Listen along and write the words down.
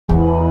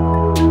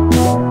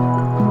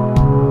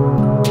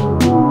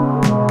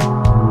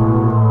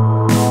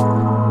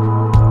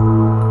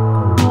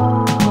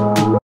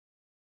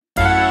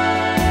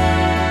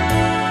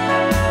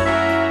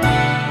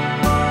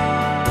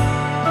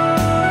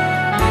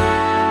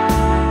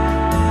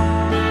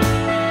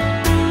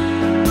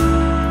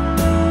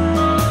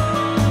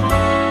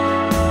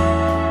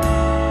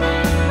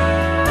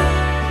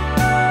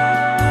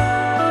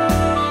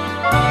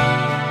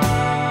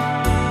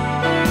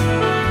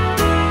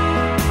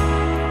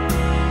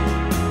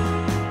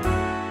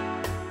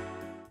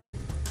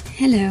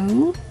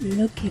Hello,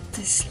 look at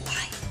this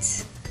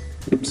light.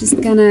 I'm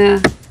just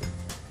gonna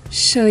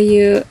show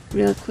you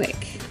real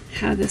quick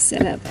how the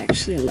setup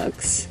actually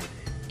looks.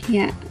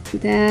 Yeah,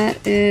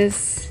 that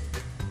is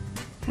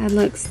how it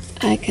looks.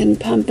 I can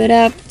pump it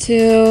up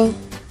to...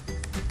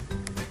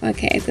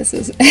 Okay, this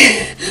is...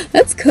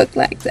 Let's cook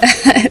like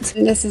that.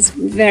 This is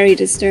very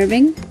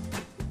disturbing.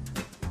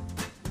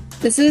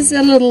 This is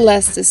a little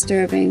less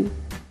disturbing.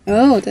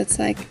 Oh, that's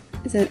like...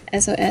 Is it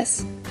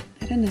SOS?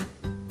 I don't know.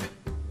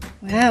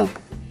 Wow.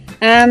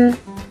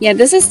 Yeah,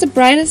 this is the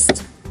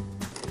brightest.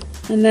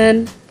 And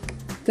then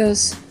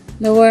goes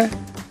lower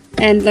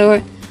and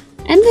lower.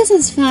 And this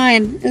is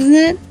fine, isn't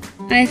it?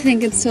 I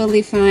think it's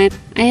totally fine.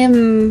 I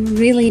am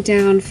really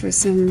down for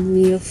some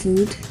real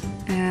food.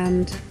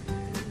 And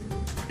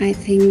I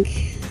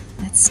think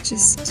let's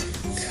just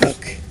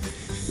cook.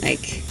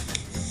 Like,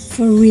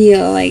 for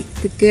real, like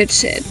the good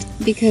shit.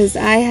 Because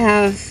I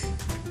have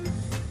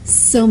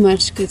so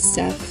much good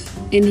stuff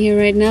in here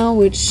right now,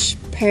 which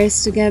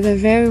pairs together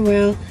very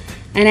well.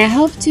 And I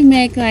hope to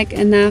make like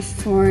enough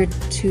for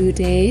 2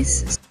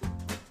 days.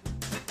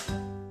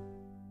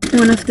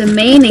 One of the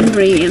main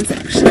ingredients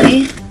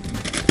actually.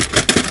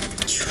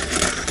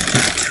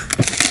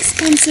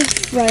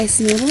 Expensive rice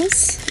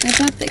noodles. I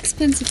bought the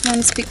expensive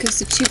ones because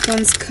the cheap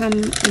ones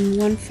come in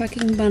one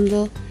fucking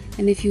bundle.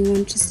 And if you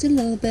want just a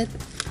little bit,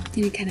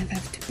 then you kind of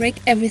have to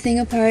break everything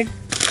apart.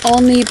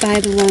 Only buy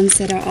the ones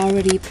that are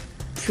already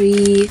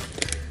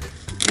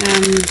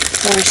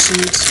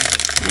portioned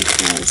like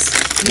those.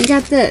 We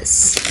got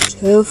this.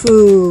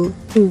 Tofu.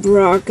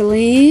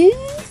 Broccoli.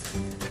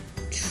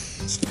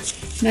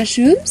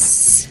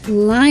 Mushrooms,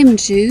 lime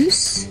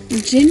juice,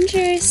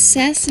 ginger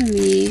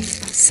sesame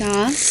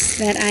sauce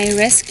that I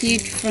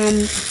rescued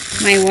from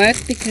my work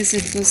because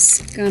it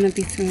was gonna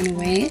be thrown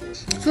away.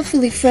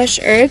 Hopefully fresh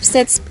herbs,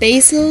 that's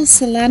basil,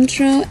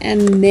 cilantro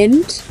and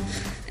mint.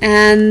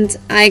 And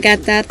I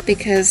got that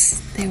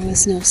because there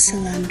was no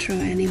cilantro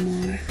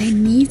anymore. I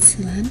need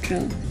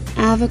cilantro.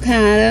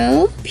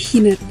 Avocado,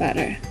 peanut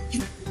butter.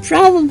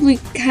 Probably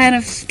kind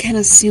of can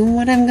assume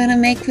what I'm gonna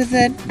make with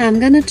it. I'm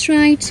gonna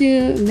try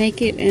to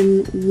make it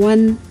in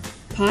one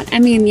pot. I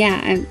mean, yeah,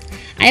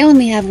 I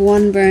only have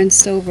one burner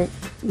stove,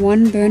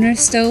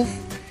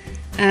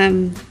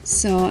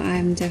 so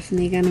I'm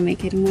definitely gonna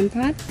make it in one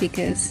pot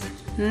because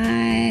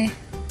I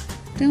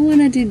don't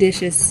want to do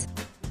dishes.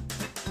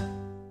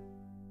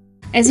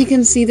 As you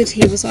can see, the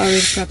table's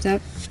already propped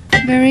up.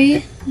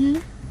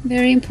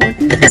 Very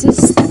important. This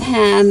is the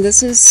pan.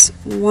 This is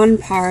one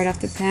part of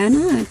the pan.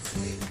 Oh, it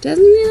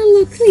doesn't really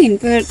look clean,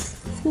 but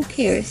who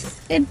cares?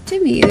 To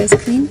me, it is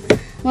clean.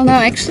 Well, no,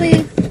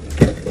 actually,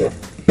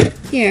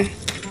 here,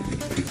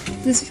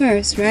 this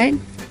first, right?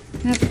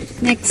 That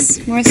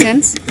makes more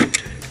sense.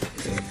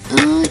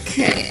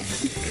 Okay.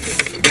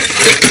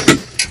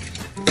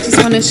 Just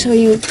want to show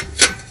you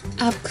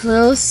up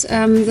close.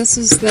 This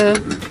is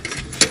the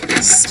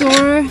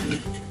store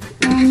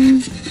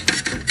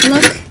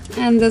look,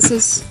 and this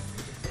is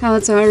how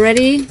it's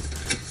already.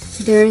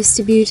 There's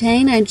the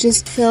butane. I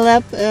just filled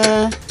up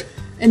a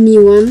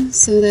new one,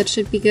 so that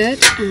should be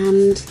good.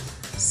 And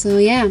so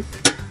yeah,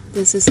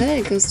 this is it.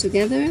 It goes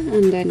together,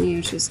 and then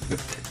you just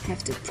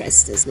have to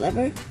press this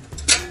lever,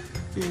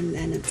 and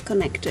then it's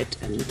connected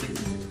and you can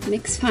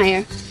mix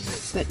fire.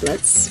 But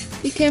let's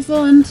be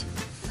careful and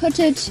put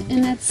it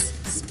in its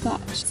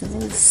spot. It's a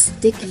little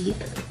sticky.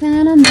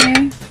 Down on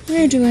there.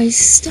 Where do I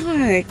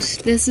start?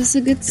 This is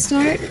a good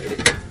start.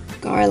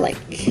 Garlic.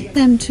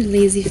 I'm too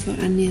lazy for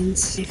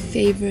onions. My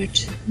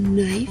favorite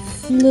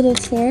knife. Little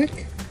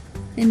fork.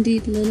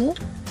 Indeed little.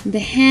 The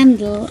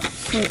handle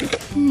for the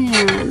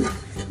pan.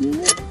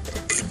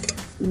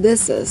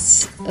 This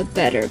is a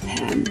better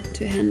pan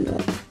to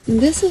handle. And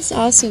this is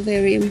also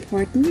very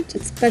important.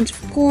 It's a bunch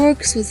of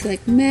corks with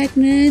like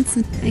magnets.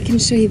 I can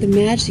show you the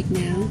magic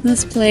now.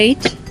 This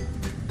plate.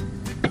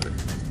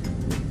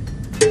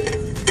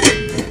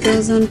 It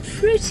goes on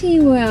pretty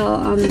well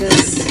on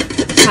this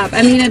top.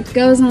 I mean, it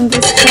goes on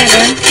this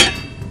better,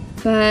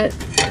 but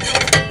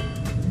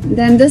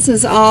then this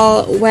is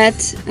all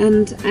wet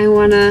and I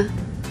wanna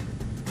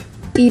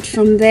eat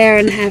from there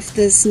and have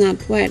this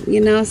not wet, you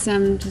know, so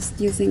I'm just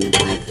using it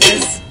like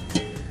this.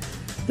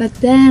 But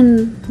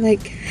then,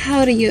 like,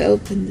 how do you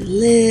open the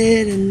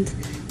lid? And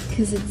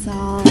because it's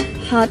all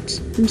hot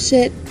and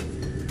shit.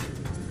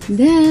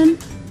 Then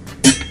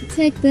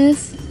take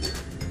this,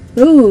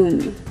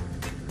 boom.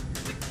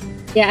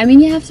 Yeah, I mean,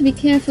 you have to be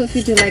careful if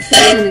you do like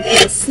this and it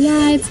kind of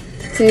slides.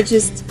 So you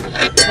just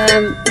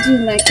do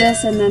like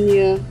this and then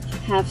you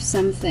have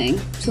something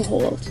to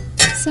hold.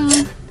 So,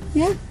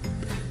 yeah,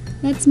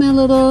 that's my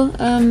little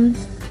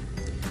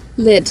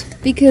lid.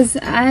 Because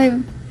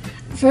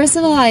first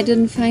of all, I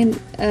didn't find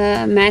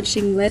a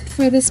matching lid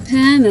for this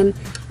pan, and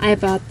I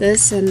bought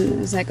this and I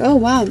was like, oh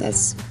wow,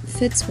 this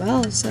fits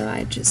well. So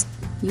I just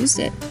used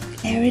it.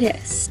 There it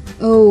is.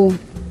 Oh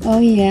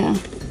yeah.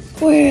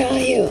 Where are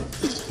you?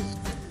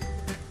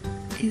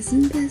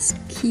 Isn't this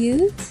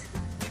cute?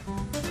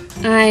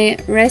 I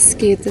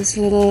rescued this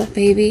little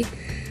baby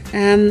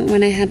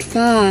when I had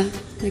pho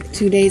like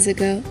 2 days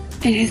ago.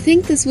 And I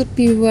think this would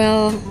be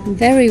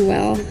very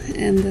well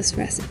in this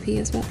recipe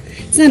as well.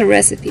 It's not a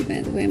recipe,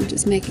 by the way, I'm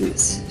just making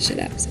this shit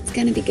up, so it's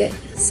gonna be good.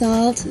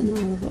 Salt and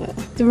olive oil.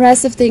 The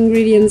rest of the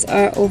ingredients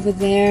are over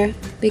there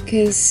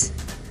because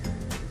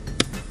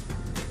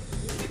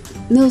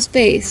no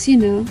space, you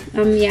know.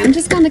 Yeah, I'm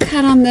just gonna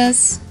cut on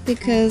this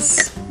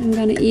because I'm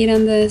gonna eat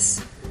on this,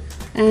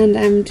 and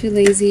I'm too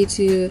lazy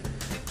to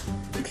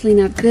clean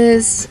up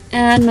this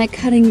and my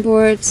cutting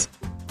boards.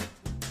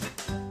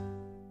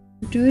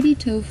 Dirty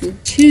tofu.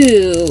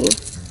 2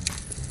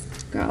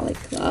 garlic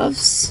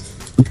cloves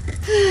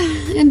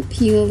and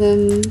peel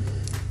them.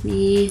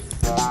 Me.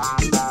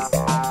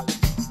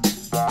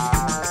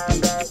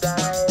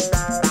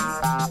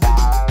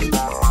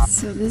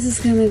 So this is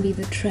gonna be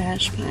the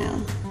trash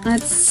pile.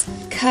 Let's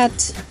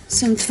cut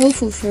some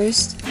tofu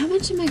first. How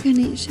much am I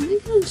gonna use? I'm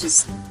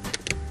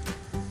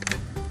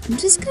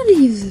just gonna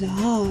use it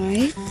all,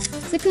 right?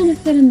 Is it gonna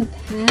fit in the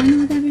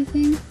pan with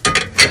everything?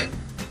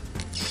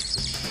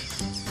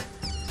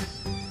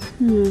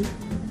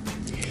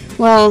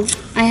 Well,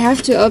 I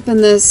have to open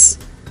this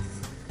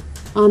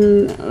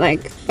on,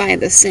 like, by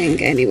the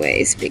sink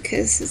anyways,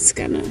 because it's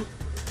gonna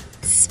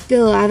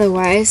spill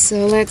otherwise,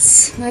 so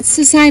let's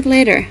decide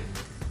later.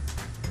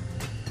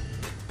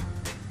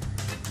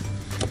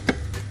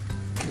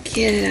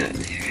 Get it out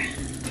there.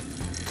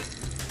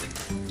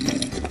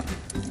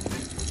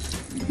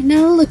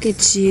 Now look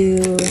at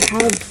you.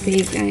 How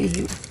big are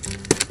you?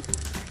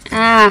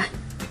 Ah!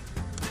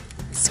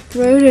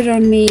 Screwed it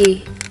on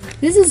me.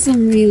 This is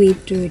some really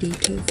dirty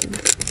tofu.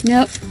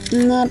 Nope,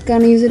 I'm not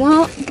gonna use it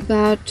all.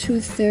 About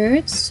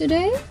 2/3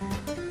 today.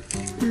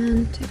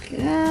 And take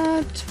it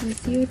out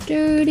with your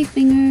dirty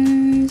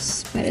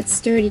fingers. But it's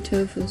dirty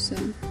tofu, so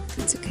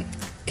it's okay.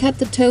 Cut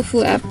the tofu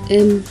up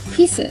in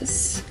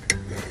pieces.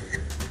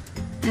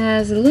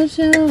 As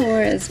little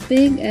or as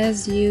big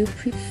as you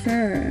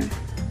prefer.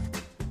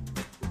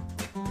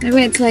 By the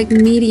way, it's like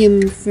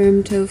medium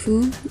firm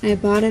tofu. I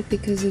bought it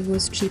because it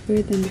was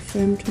cheaper than the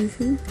firm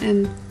tofu.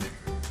 And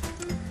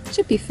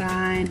should be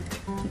fine.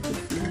 Should be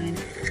fine.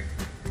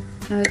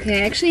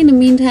 Okay, actually in the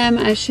meantime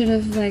I should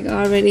have like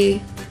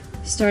already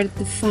started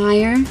the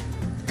fire.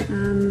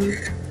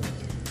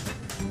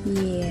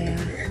 Yeah.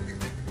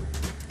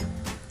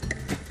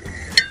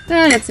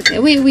 But it's okay.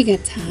 We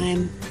got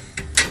time.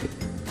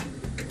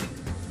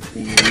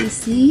 There, you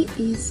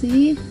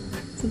see?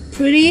 So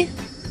pretty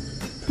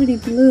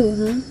blue,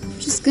 huh? I'm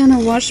just gonna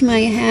wash my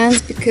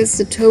hands because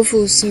the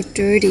tofu is so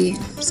dirty.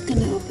 I'm just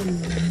gonna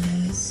open my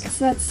nose.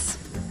 So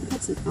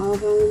that's an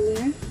olive oil in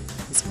there.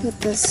 Let's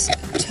put this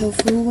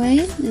tofu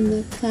away in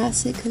the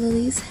classic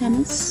Lily's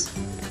hummus.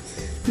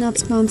 Not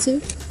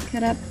sponsored.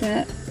 Cut up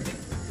that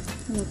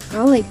little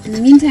garlic. In the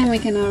meantime, we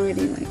can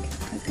already like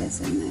put this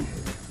in there.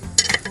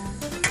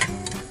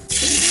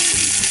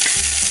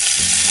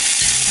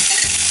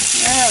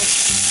 Wow.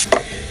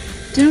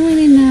 Don't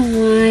really know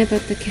why,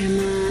 but the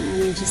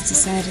camera just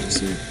decided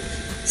to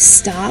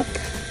stop.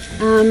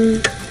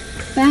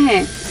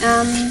 But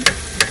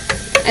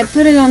I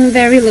put it on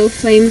very low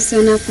flame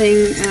so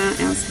nothing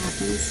else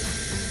happens.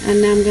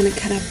 And now I'm gonna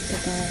cut up the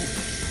garlic.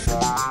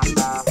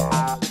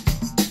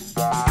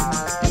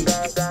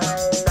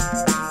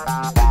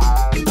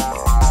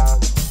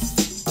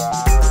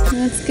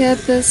 Let's get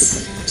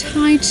this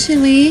Thai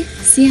chili.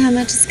 See how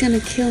much it's gonna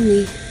kill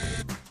me.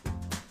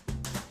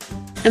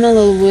 I'm a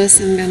little wuss,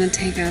 I'm gonna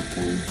take out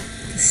the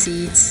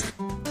seeds.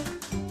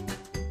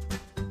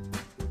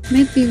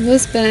 Might be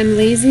wuss, but I'm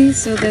lazy,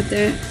 so that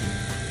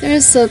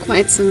there's still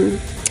quite some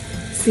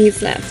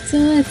seeds left. So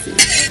let's see.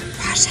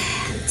 Wash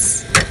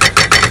hands.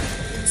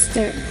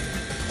 Stir.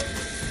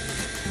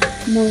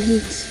 More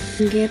heat.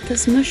 Get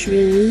those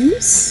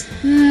mushrooms.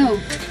 Oh,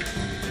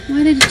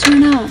 why did it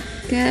turn off?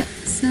 Get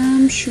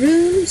some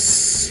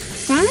shrooms.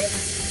 5?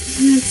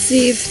 Let's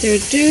see if they're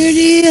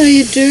dirty. Are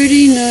you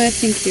dirty? No, I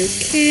think you're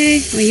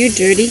okay. Well, you're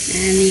dirty.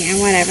 And yeah,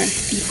 whatever.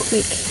 Be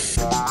quick.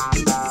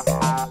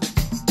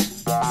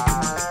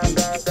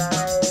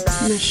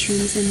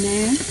 Mushrooms in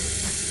there.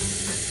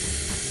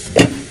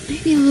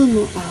 Maybe a little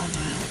more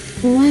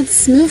olive oil.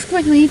 Let's move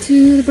quickly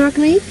to the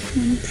broccoli.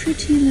 One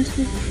pretty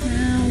little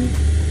crown.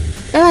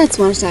 Oh, let's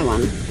wash that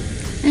one.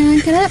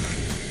 And cut up.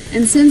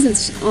 And since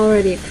it's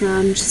already a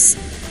crown, just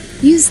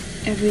use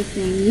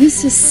everything.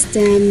 Use the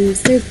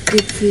stems. They're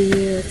good for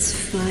you. It's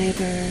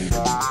fiber.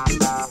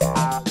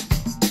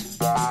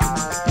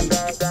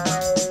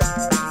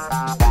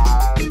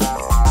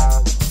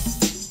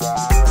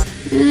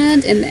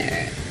 And in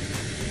there.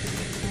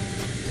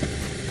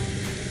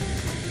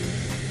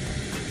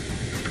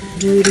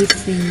 Dirty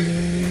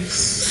fingers.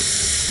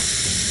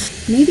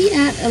 Maybe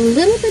add a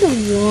little bit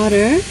of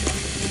water,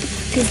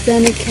 because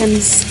then it can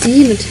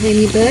steam a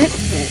tiny bit.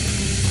 But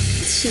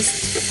let's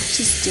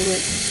just do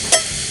it.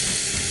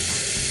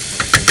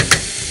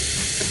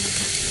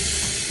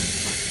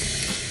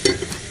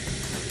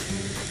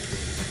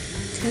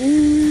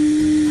 Ta-da!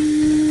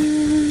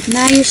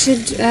 Now you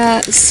should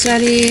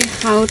study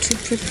how to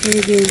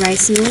prepare your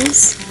rice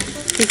noodles,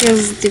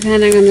 because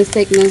depending on the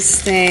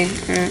thickness, they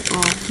are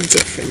all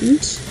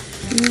different.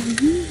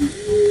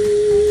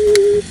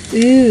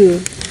 Ooh,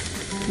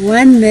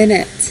 1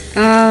 minute.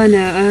 Oh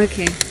no,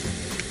 okay.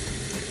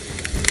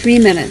 3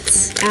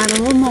 minutes. Add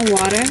a little more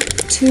water.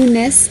 2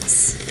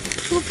 nests.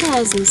 We'll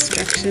follow the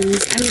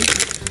instructions.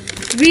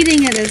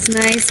 Reading it is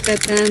nice,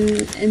 but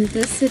then in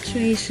this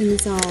situation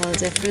it's all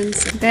different.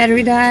 So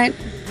battery died.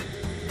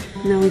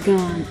 Now we're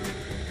gone.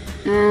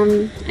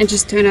 I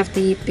just turned off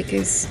the heat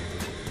because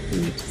I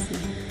need to see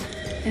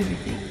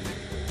everything.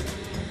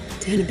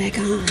 Turn it back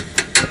on.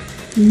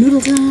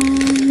 Noodle time.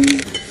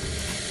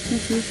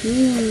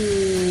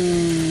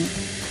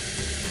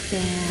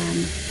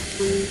 Bam.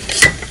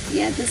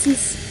 Yeah, this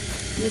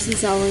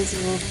is always a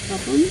little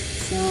problem.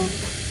 So,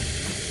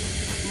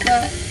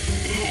 but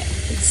hey,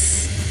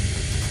 it's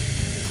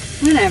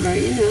whatever,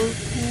 you know.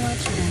 You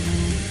watch whatever.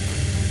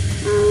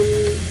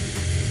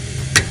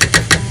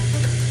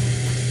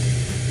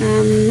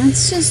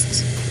 Let's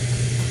just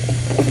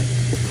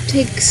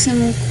take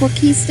some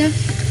corky stuff,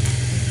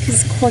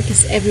 because cork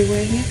is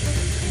everywhere here,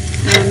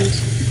 and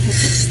put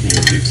this thing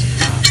on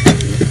top.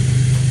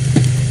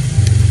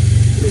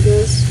 It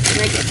goes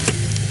like it.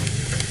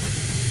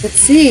 Let's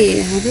see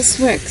how this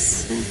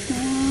works.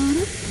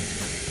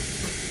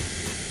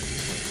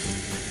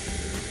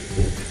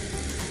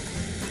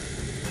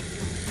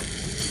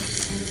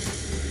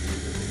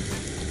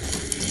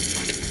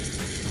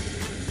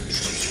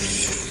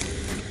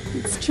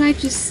 Let's try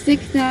to stick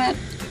that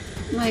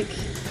like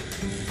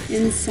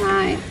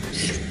inside,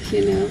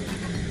 you know,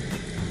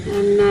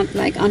 and not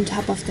like on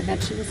top of the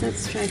vegetables.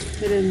 Let's try to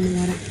put it in the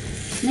water.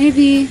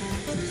 Maybe,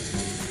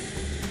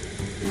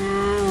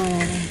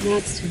 whatever,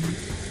 that's too much.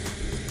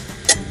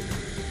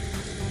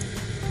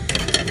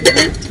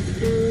 And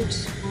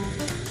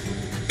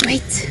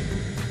wait.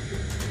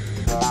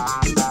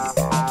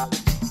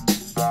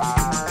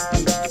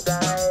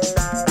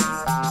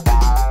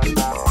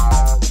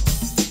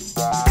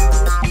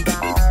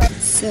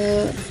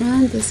 So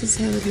front, this is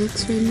how it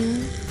looks right now.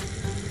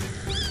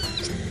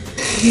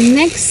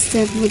 Next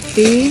step would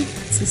be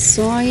the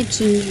soy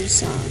ginger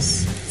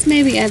sauce. Let's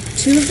maybe add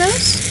 2 of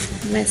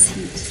those. Less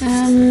heat.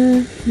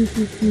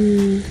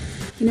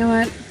 You know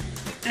what?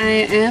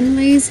 I am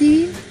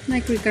lazy,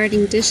 like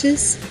regarding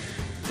dishes,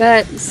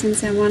 but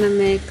since I want to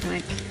make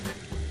like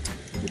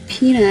a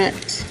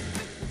peanut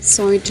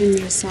soy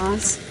ginger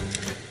sauce,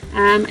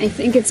 I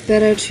think it's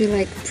better to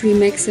like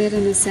pre-mix it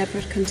in a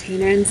separate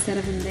container instead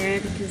of in there,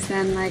 because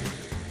then like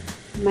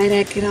might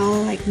get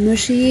all like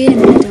mushy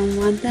and I don't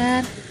want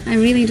that. I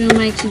really don't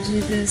like to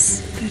do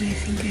this, but I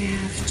think I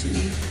have to.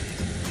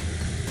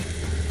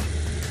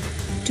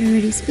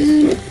 Dirty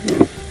spoon. No,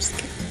 just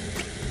kidding.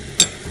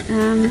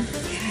 Yeah, I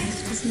have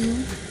this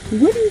little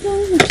wooden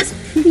bowl, which is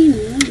pretty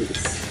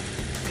nice.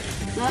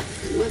 Oh,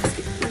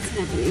 what's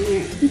happening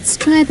here? Let's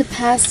try the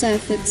pasta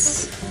if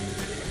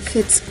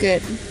it's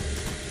good,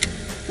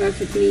 or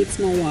if it needs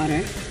more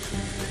water.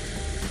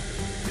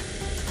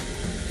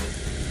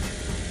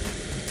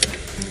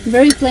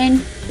 Very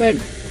plain, but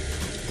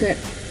good.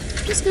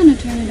 Just gonna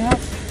turn it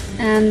off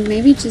and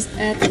maybe just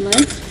add the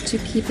lid to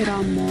keep it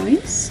all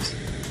moist.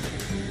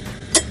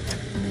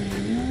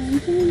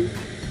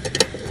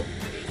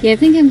 Yeah, I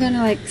think I'm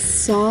gonna like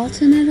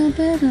salt in it a little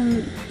bit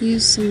and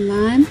use some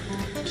lime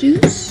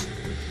juice.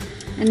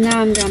 And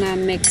now I'm gonna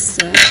mix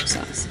the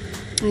sauce.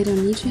 I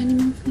don't need you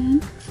anymore, fan.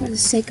 For the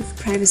sake of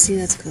privacy,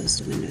 let's close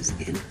the windows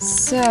again.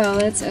 So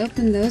let's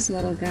open those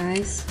little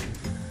guys.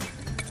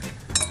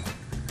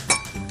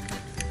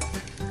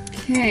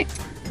 Okay.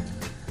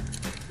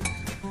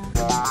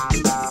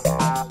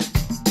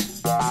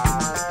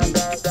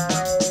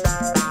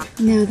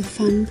 Now the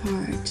fun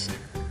part.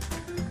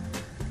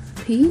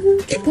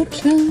 Peanut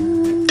butter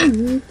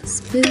with the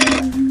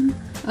spoon.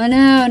 Oh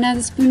no, now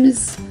the spoon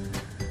is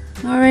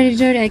already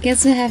dirty. I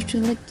guess I have to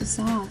lick the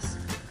sauce.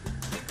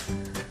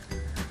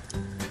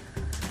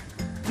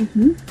 A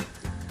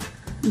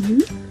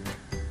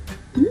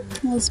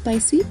little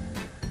spicy.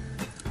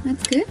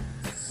 That's good.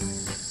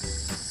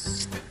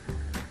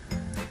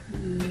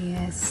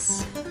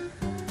 Yes.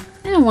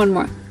 And one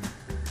more.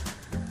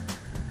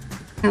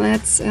 Now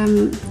let's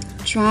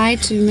try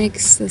to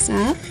mix this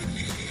up.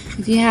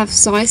 If you have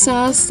soy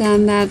sauce,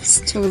 then that's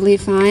totally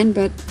fine,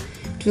 but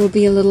it will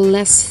be a little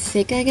less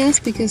thick, I guess,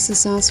 because the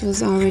sauce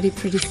was already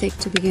pretty thick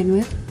to begin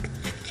with.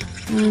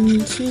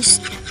 And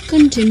just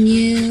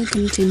continue.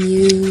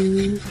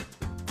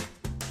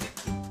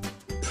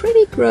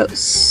 Pretty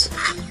gross,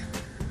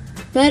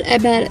 but I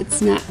bet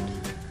it's not.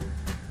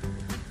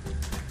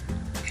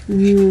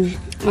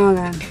 Oh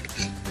god.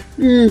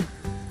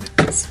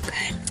 It's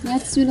good.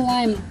 Let's do the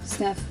lime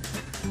stuff.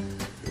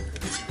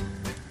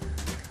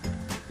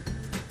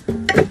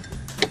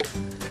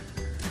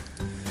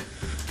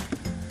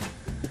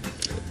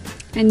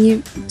 And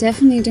you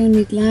definitely don't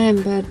need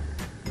lime, but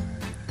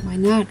why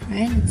not,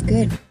 right? It's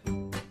good.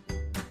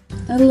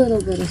 A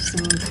little bit of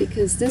salt,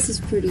 because this is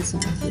pretty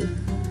salty.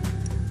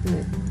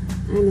 But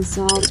I'm a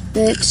salt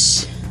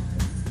bitch.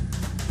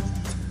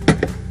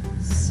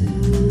 So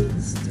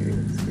let's stir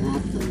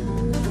that a little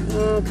more.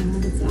 Oh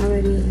god, it's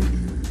already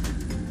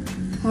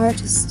like hard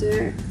to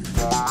stir.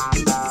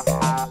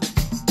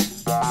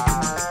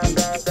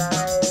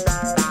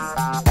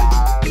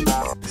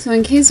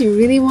 in case you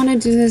really want to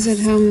do this at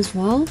home as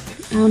well,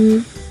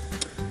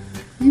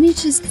 maybe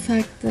just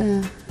fuck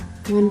the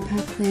one pot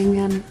thing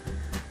and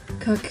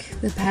cook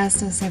the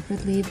pasta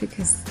separately,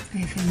 because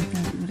I think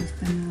that would have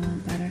been a little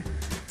better.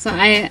 So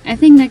I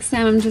think next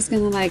time I'm just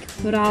gonna like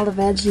put all the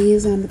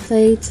veggies on the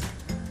plate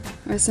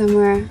or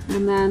somewhere,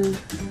 and then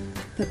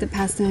put the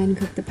pasta in,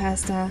 cook the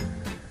pasta,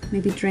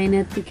 maybe drain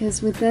it,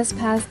 because with this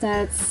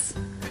pasta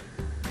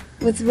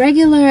with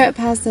regular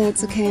pasta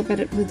it's okay, but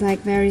with like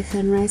very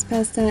thin rice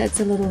pasta it's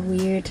a little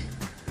weird,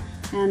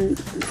 and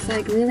it's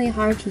like really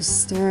hard to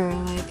stir,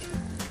 like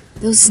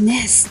those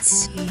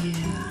nests.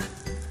 Yeah,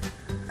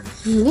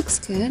 it looks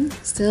good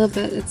still,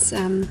 but it's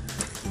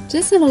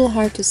just a little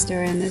hard to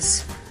stir in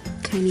this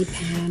tiny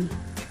pan.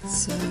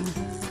 So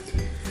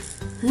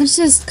let's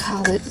just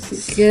call it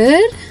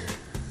good,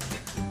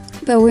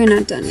 but we're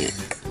not done yet.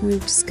 We're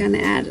just gonna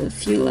add a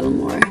few little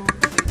more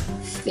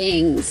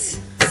things.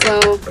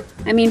 So,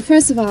 I mean,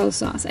 first of all, the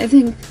sauce. I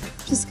think I'm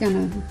just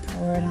gonna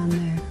pour it on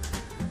there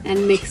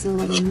and mix a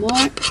little more.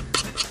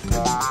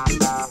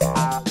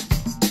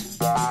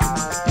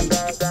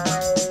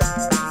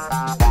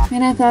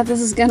 And I thought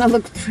this is gonna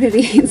look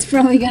pretty. It's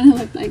probably gonna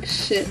look like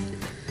shit.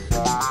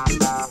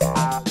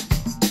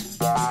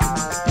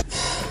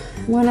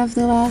 One of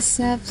the last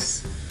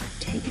steps.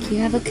 Take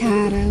your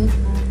avocado.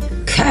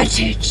 Cut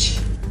it!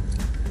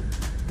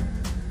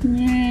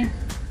 Yeah.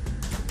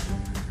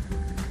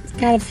 It's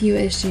got a few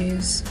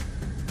issues.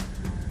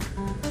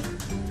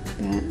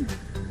 But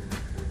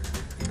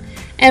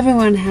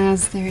everyone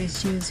has their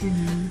issues, you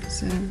know,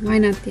 so why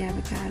not the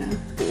avocado?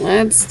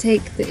 Let's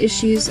take the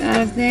issues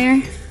out of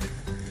there.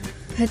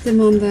 Put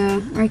them on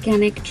the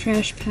organic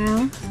trash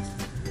pile.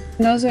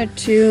 Those are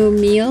 2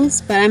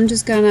 meals, but I'm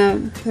just gonna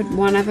put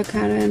one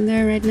avocado in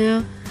there right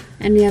now,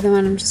 and the other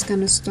one I'm just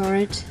gonna store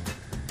it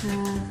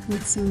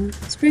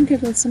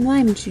sprinkled with some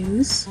lime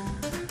juice.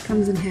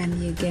 Comes in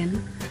handy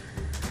again.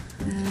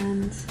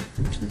 And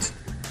just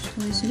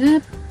slice it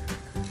up.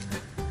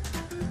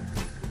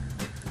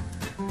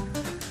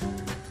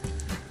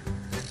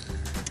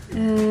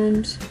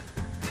 And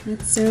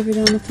let's serve it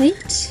on the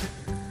plate.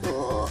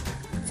 Oh,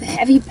 it's a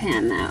heavy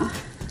pan now.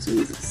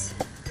 Jesus.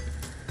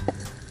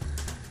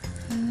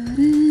 Put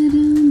it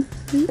on the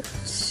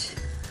plate.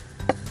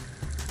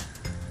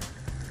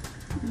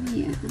 Oh,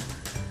 yeah.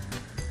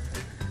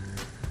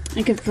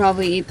 I could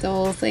probably eat the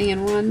whole thing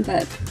in one,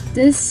 but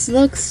this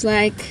looks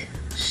like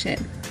shit,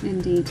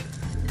 indeed.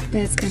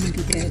 But it's gonna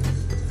be good.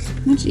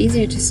 Much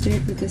easier to stir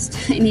it with this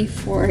tiny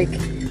fork.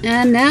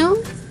 And now,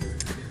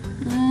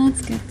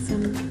 let's get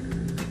some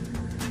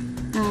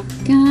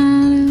avocado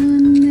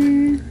in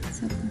there.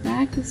 So the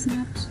back is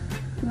not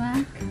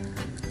black.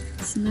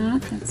 It's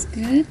not, that's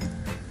good.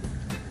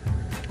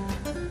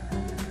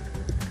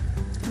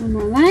 One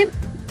more lime.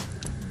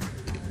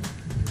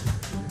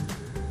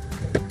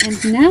 And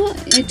now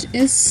it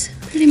is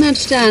pretty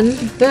much done,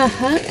 but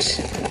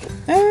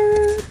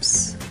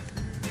herbs.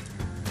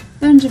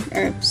 Bunch of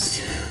herbs.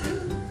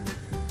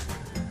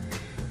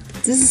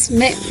 This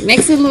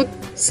makes it look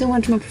so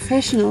much more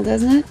professional,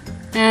 doesn't it?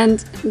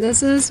 And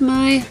this is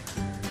my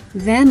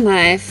van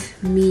life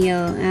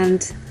meal,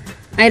 and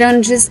I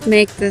don't just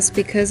make this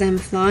because I'm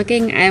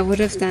vlogging. I would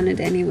have done it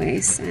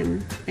anyways, I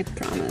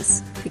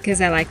promise,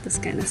 because I like this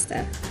kind of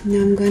stuff.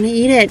 Now I'm gonna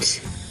eat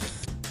it.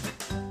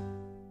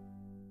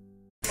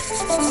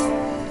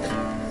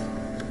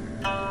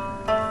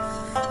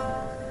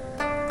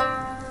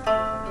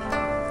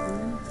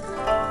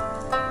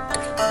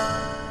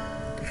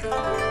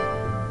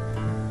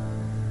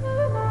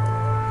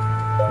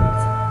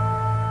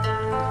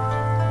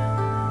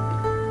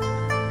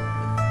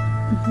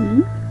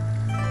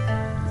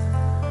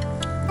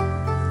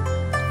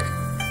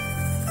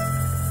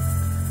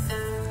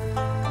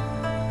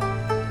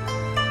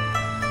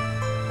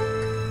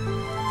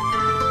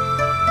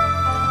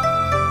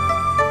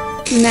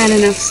 Not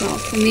enough salt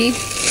for me.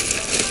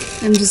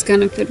 I'm just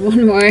gonna put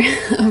one more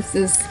of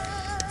this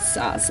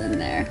sauce in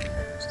there.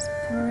 Just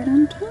pour it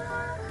on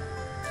top.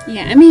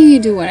 Yeah, I mean, you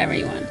do whatever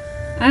you want.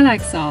 I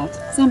like salt.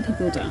 Some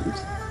people don't.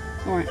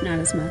 Or not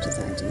as much as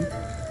I do.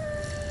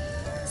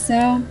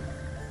 So,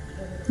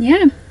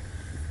 yeah.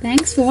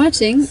 Thanks for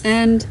watching,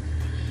 and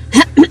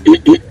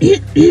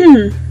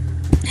yeah.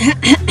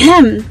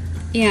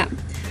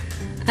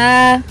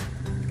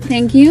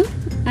 Thank you.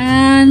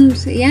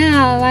 And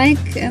yeah,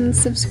 like and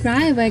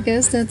subscribe, I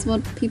guess that's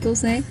what people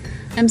say.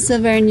 I'm still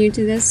very new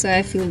to this, so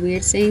I feel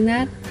weird saying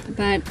that,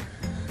 but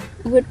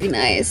it would be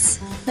nice.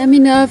 Let me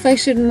know if I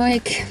should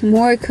make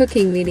more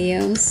cooking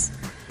videos.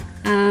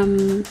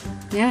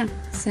 Yeah,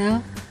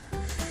 so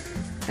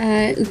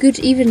good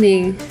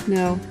evening.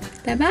 No,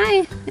 bye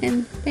bye,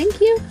 and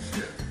thank you.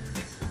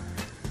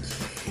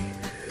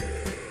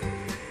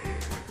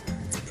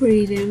 It's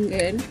pretty damn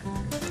good.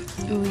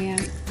 Oh yeah.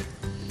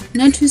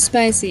 Not too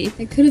spicy.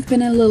 It could have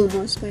been a little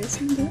more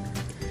spicy,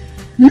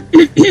 but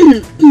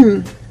it's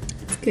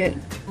good.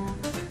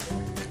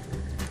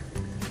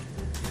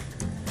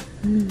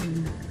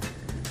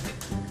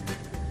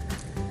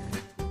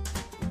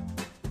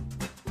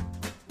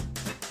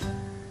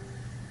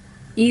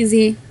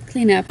 Easy,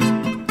 clean up.